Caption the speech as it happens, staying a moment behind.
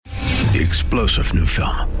The explosive new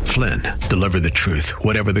film, Flynn, deliver the truth,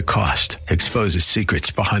 whatever the cost. Exposes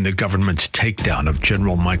secrets behind the government's takedown of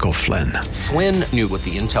General Michael Flynn. Flynn knew what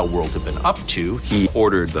the intel world had been up to. He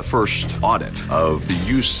ordered the first audit of the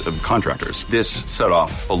use of contractors. This set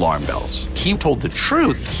off alarm bells. He told the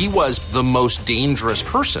truth. He was the most dangerous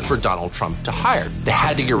person for Donald Trump to hire. They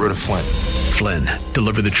had to get rid of Flynn. Flynn,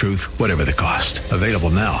 deliver the truth, whatever the cost. Available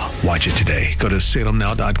now. Watch it today. Go to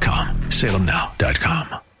salemnow.com.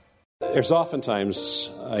 salemnow.com. There's oftentimes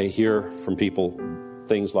I hear from people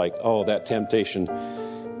things like, oh, that temptation,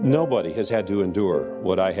 nobody has had to endure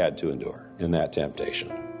what I had to endure in that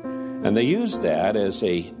temptation. And they use that as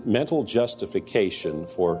a mental justification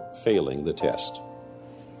for failing the test.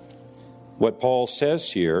 What Paul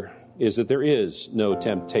says here is that there is no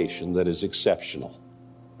temptation that is exceptional.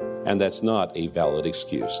 And that's not a valid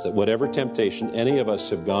excuse. That whatever temptation any of us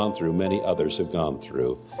have gone through, many others have gone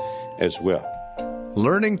through as well.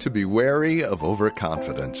 Learning to be wary of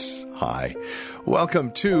overconfidence. Hi.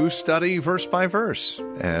 Welcome to Study Verse by Verse.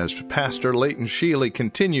 As Pastor Leighton Sheely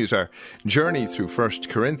continues our journey through 1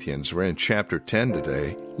 Corinthians, we're in chapter 10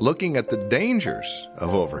 today, looking at the dangers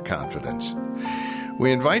of overconfidence.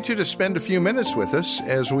 We invite you to spend a few minutes with us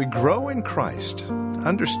as we grow in Christ,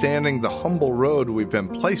 understanding the humble road we've been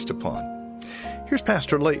placed upon. Here's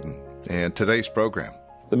Pastor Leighton and today's program.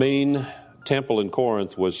 The main temple in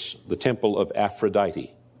Corinth was the temple of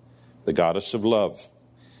Aphrodite, the goddess of love,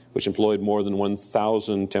 which employed more than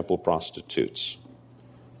 1,000 temple prostitutes.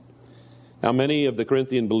 Now, many of the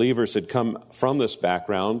Corinthian believers had come from this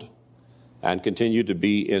background and continued to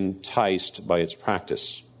be enticed by its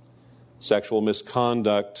practice. Sexual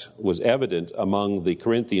misconduct was evident among the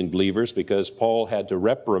Corinthian believers because Paul had to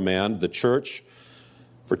reprimand the church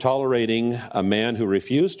for tolerating a man who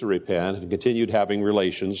refused to repent and continued having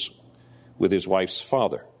relations with his wife's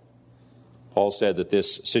father. Paul said that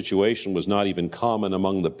this situation was not even common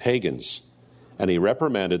among the pagans, and he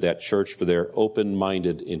reprimanded that church for their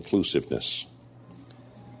open-minded inclusiveness.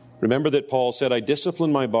 Remember that Paul said, I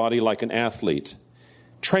discipline my body like an athlete,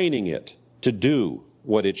 training it to do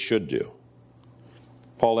what it should do.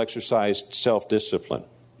 Paul exercised self-discipline.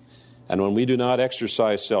 And when we do not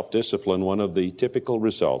exercise self-discipline, one of the typical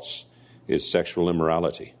results is sexual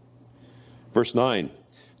immorality. Verse 9,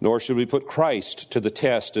 nor should we put Christ to the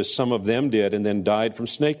test as some of them did and then died from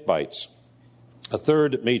snake bites. A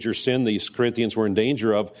third major sin these Corinthians were in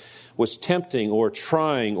danger of was tempting or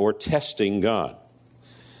trying or testing God.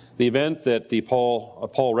 The event that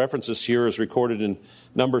Paul references here is recorded in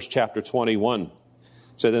Numbers chapter 21.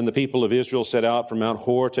 So then the people of Israel set out from Mount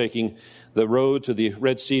Hor, taking the road to the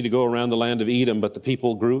Red Sea to go around the land of Edom. But the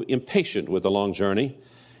people grew impatient with the long journey,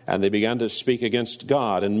 and they began to speak against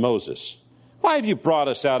God and Moses. Why have you brought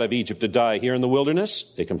us out of Egypt to die here in the wilderness?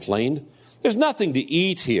 They complained. There's nothing to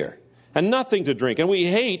eat here and nothing to drink, and we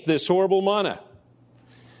hate this horrible manna.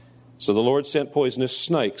 So the Lord sent poisonous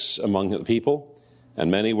snakes among the people,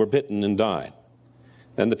 and many were bitten and died.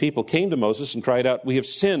 Then the people came to Moses and cried out, we have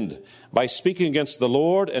sinned by speaking against the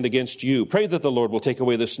Lord and against you. Pray that the Lord will take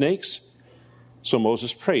away the snakes. So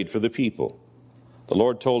Moses prayed for the people. The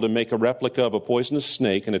Lord told him, make a replica of a poisonous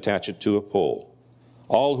snake and attach it to a pole.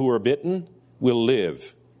 All who are bitten will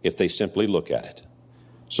live if they simply look at it.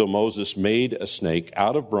 So Moses made a snake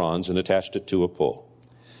out of bronze and attached it to a pole.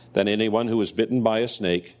 Then anyone who was bitten by a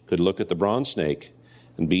snake could look at the bronze snake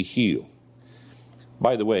and be healed.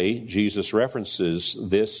 By the way, Jesus references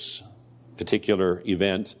this particular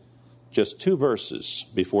event just 2 verses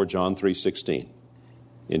before John 3:16,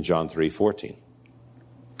 in John 3:14.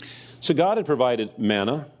 So God had provided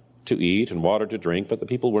manna to eat and water to drink, but the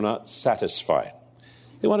people were not satisfied.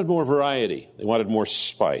 They wanted more variety. They wanted more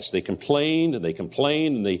spice. They complained and they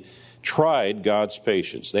complained and they tried God's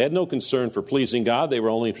patience. They had no concern for pleasing God. They were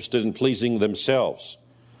only interested in pleasing themselves.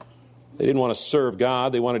 They didn't want to serve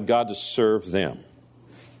God. They wanted God to serve them.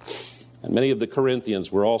 And many of the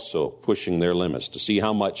Corinthians were also pushing their limits to see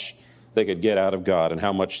how much they could get out of God and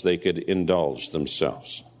how much they could indulge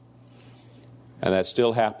themselves. And that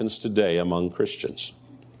still happens today among Christians.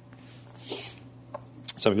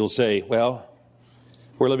 Some people say, well,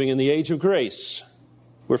 we're living in the age of grace.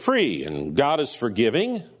 We're free and God is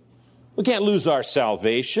forgiving. We can't lose our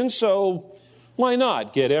salvation, so why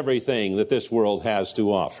not get everything that this world has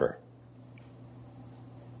to offer?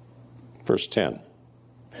 Verse 10.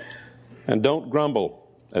 And don't grumble,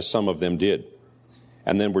 as some of them did,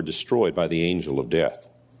 and then were destroyed by the angel of death.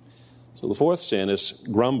 So the fourth sin is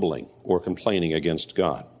grumbling or complaining against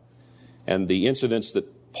God. And the incidents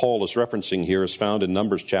that Paul is referencing here is found in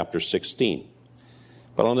Numbers chapter 16.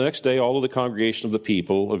 But on the next day, all of the congregation of the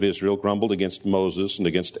people of Israel grumbled against Moses and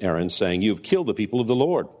against Aaron, saying, you have killed the people of the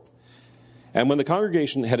Lord. And when the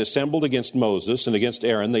congregation had assembled against Moses and against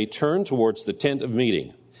Aaron, they turned towards the tent of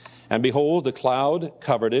meeting. And behold, the cloud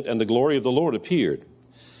covered it, and the glory of the Lord appeared.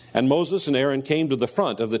 And Moses and Aaron came to the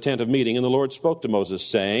front of the tent of meeting, and the Lord spoke to Moses,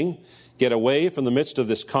 saying, Get away from the midst of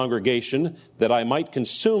this congregation, that I might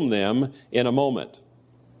consume them in a moment.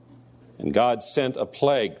 And God sent a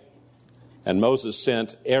plague, and Moses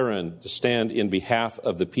sent Aaron to stand in behalf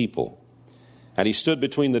of the people. And he stood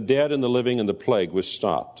between the dead and the living, and the plague was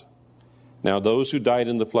stopped. Now those who died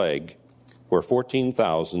in the plague were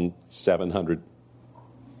 14,700.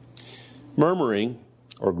 Murmuring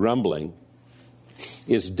or grumbling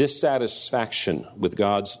is dissatisfaction with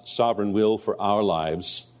God's sovereign will for our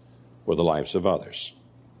lives or the lives of others.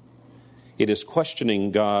 It is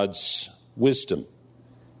questioning God's wisdom,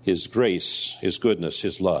 His grace, His goodness,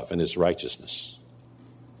 His love, and His righteousness.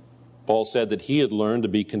 Paul said that he had learned to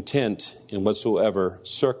be content in whatsoever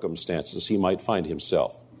circumstances he might find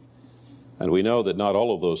himself. And we know that not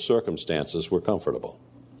all of those circumstances were comfortable.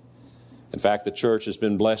 In fact, the church has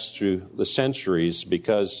been blessed through the centuries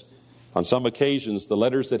because on some occasions the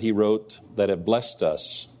letters that he wrote that have blessed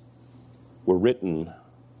us were written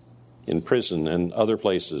in prison and other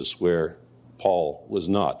places where Paul was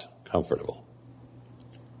not comfortable.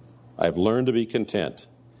 I have learned to be content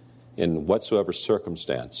in whatsoever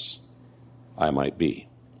circumstance I might be.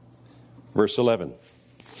 Verse 11,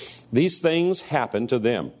 these things happened to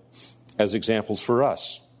them as examples for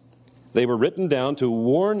us. They were written down to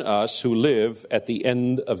warn us who live at the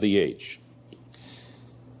end of the age.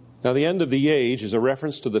 Now, the end of the age is a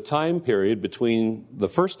reference to the time period between the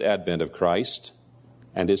first advent of Christ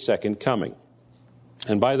and His second coming.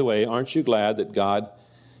 And by the way, aren't you glad that God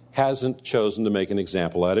hasn't chosen to make an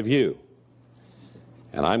example out of you?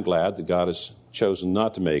 And I'm glad that God has chosen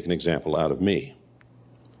not to make an example out of me.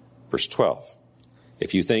 Verse 12,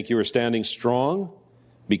 if you think you are standing strong,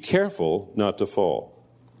 be careful not to fall.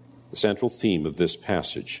 The central theme of this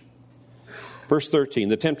passage. Verse 13,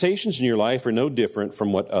 the temptations in your life are no different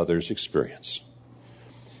from what others experience.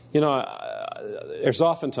 You know, there's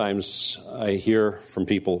oftentimes I hear from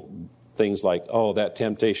people things like, oh, that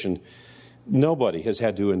temptation, nobody has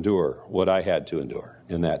had to endure what I had to endure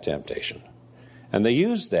in that temptation. And they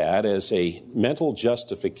use that as a mental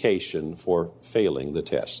justification for failing the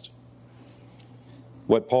test.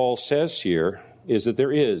 What Paul says here is that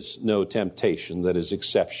there is no temptation that is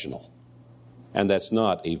exceptional. And that's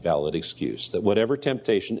not a valid excuse. That whatever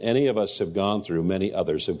temptation any of us have gone through, many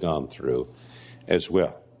others have gone through as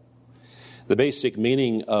well. The basic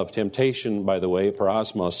meaning of temptation, by the way,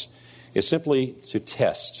 parasmos, is simply to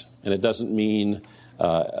test. And it doesn't mean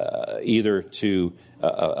either to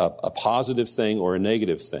a positive thing or a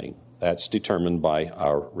negative thing. That's determined by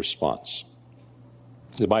our response.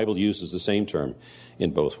 The Bible uses the same term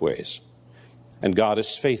in both ways. And God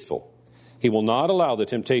is faithful. He will not allow the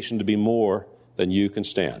temptation to be more than you can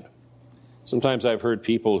stand. Sometimes I've heard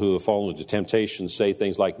people who have fallen into temptation say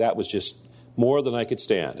things like, that was just more than I could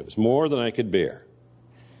stand. It was more than I could bear.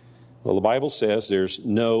 Well, the Bible says there's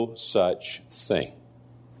no such thing.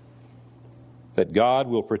 That God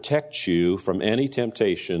will protect you from any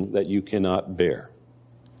temptation that you cannot bear.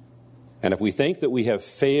 And if we think that we have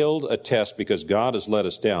failed a test because God has let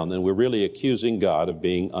us down, then we're really accusing God of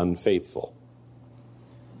being unfaithful.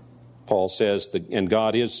 Paul says, and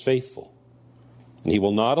God is faithful, and He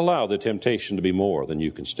will not allow the temptation to be more than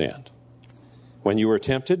you can stand. When you are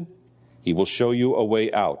tempted, He will show you a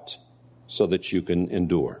way out so that you can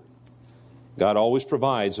endure. God always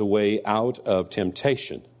provides a way out of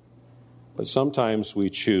temptation, but sometimes we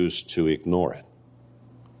choose to ignore it.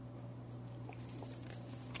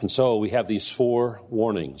 And so we have these 4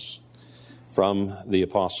 warnings from the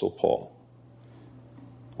Apostle Paul.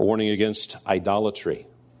 A warning against idolatry,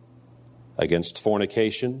 against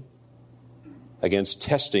fornication, against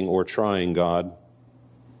testing or trying God,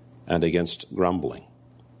 and against grumbling.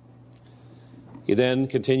 He then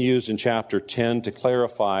continues in chapter 10 to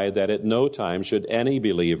clarify that at no time should any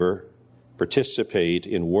believer participate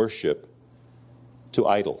in worship to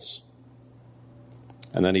idols.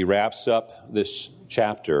 And then he wraps up this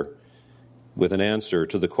chapter with an answer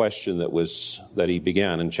to the question that he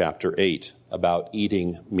began in chapter 8 about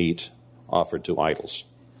eating meat offered to idols.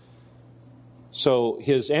 So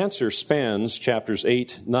his answer spans chapters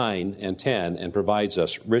 8, 9, and 10 and provides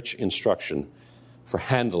us rich instruction for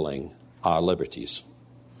handling our liberties.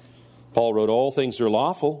 Paul wrote, all things are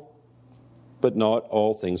lawful, but not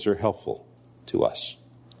all things are helpful to us.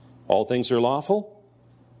 All things are lawful,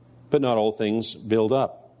 but not all things build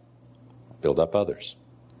up others.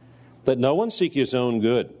 Let no one seek his own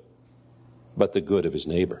good, but the good of his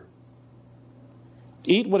neighbor.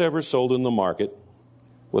 Eat whatever is sold in the market,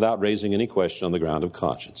 without raising any question on the ground of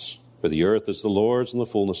conscience. For the earth is the Lord's and the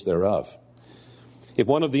fullness thereof. If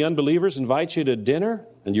one of the unbelievers invites you to dinner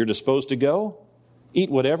and you're disposed to go, eat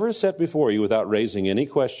whatever is set before you without raising any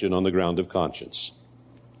question on the ground of conscience.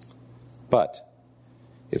 But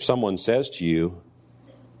if someone says to you,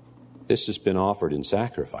 "This has been offered in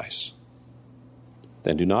sacrifice,"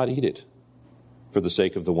 then do not eat it for the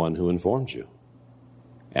sake of the one who informs you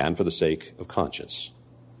and for the sake of conscience.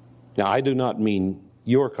 Now, I do not mean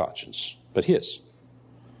your conscience, but his.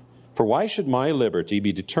 For why should my liberty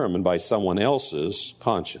be determined by someone else's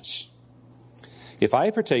conscience? If I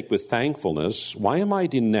partake with thankfulness, why am I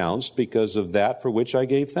denounced because of that for which I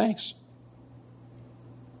gave thanks?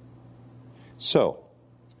 So,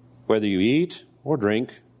 whether you eat or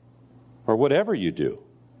drink or whatever you do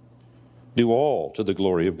all to the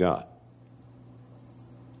glory of God.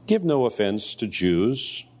 Give no offense to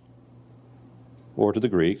Jews or to the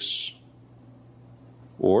Greeks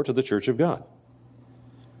or to the church of God,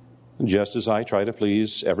 just as I try to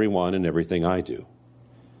please everyone in everything I do,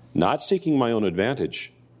 not seeking my own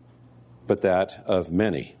advantage, but that of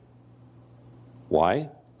many. Why?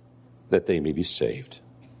 That they may be saved.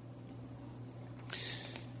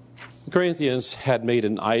 The Corinthians had made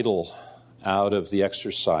an idol out of the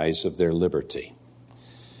exercise of their liberty.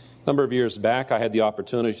 A number of years back, I had the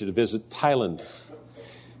opportunity to visit Thailand,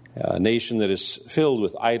 a nation that is filled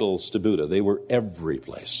with idols to Buddha. They were every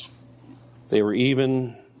place. They were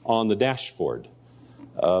even on the dashboard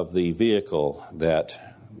of the vehicle that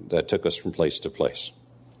took us from place to place.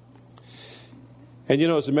 And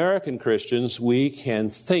as American Christians, we can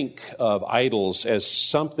think of idols as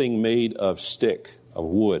something made of stick, of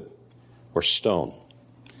wood, or stone,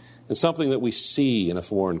 and something that we see in a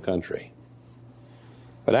foreign country.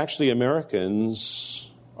 But actually,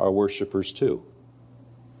 Americans are worshipers too.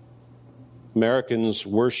 Americans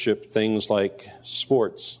worship things like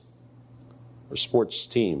sports, or sports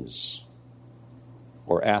teams,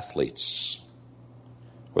 or athletes,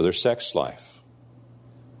 or their sex life,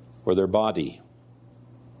 or their body,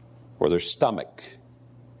 or their stomach,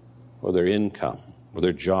 or their income, or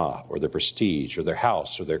their job, or their prestige, or their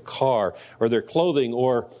house, or their car, or their clothing,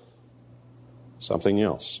 or something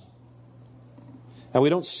else. And we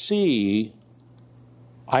don't see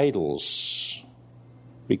idols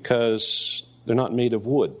because they're not made of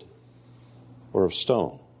wood or of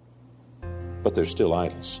stone, but they're still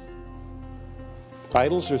idols.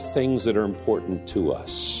 Idols are things that are important to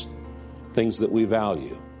us, things that we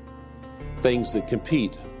value, things that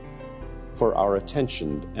compete for our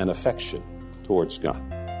attention and affection towards God.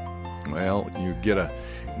 Well, you get a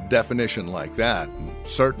definition like that, and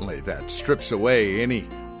certainly that strips away any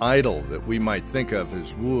idol that we might think of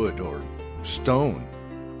as wood or stone.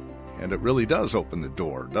 And it really does open the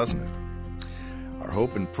door, doesn't it? Our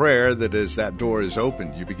hope and prayer that as that door is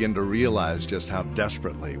opened, you begin to realize just how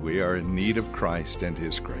desperately we are in need of Christ and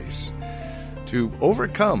His grace to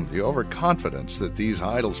overcome the overconfidence that these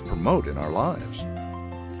idols promote in our lives.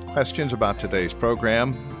 Questions about today's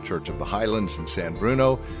program, Church of the Highlands in San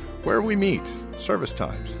Bruno, where we meet, service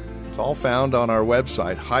times. It's all found on our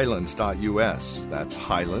website, highlands.us. That's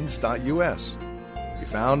highlands.us. Be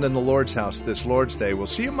found in the Lord's house this Lord's Day. We'll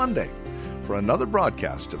see you Monday for another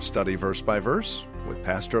broadcast of Study Verse by Verse with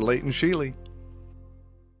Pastor Leighton Sheely.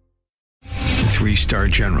 3-star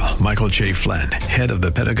General Michael J. Flynn, head of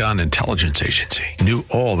the Pentagon Intelligence Agency, knew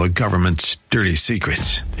all the government's dirty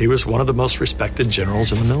secrets. He was one of the most respected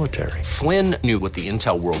generals in the military. Flynn knew what the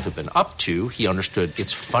intel world had been up to. He understood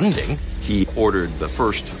its funding. He ordered the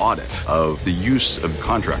first audit of the use of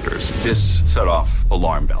contractors. This set off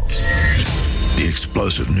alarm bells. The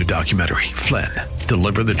explosive new documentary, Flynn,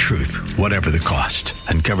 Deliver the Truth, Whatever the Cost,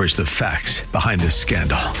 uncovers the facts behind this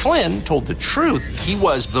scandal. Flynn told the truth. He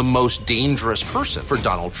was the most dangerous person for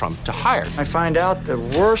Donald Trump to hire. I find out the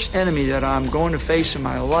worst enemy that I'm going to face in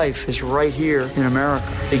my life is right here in America.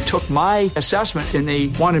 They took my assessment and they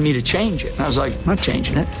wanted me to change it. And I was like, I'm not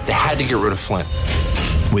changing it. They had to get rid of Flynn.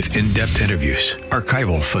 With in-depth interviews,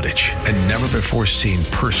 archival footage, and never-before-seen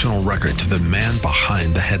personal records of the man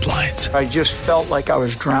behind the headlines. I just felt like I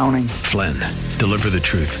was drowning. Flynn, Deliver the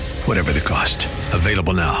Truth, Whatever the Cost.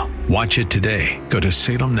 Available now. Watch it today. Go to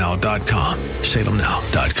salemnow.com.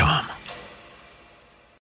 salemnow.com.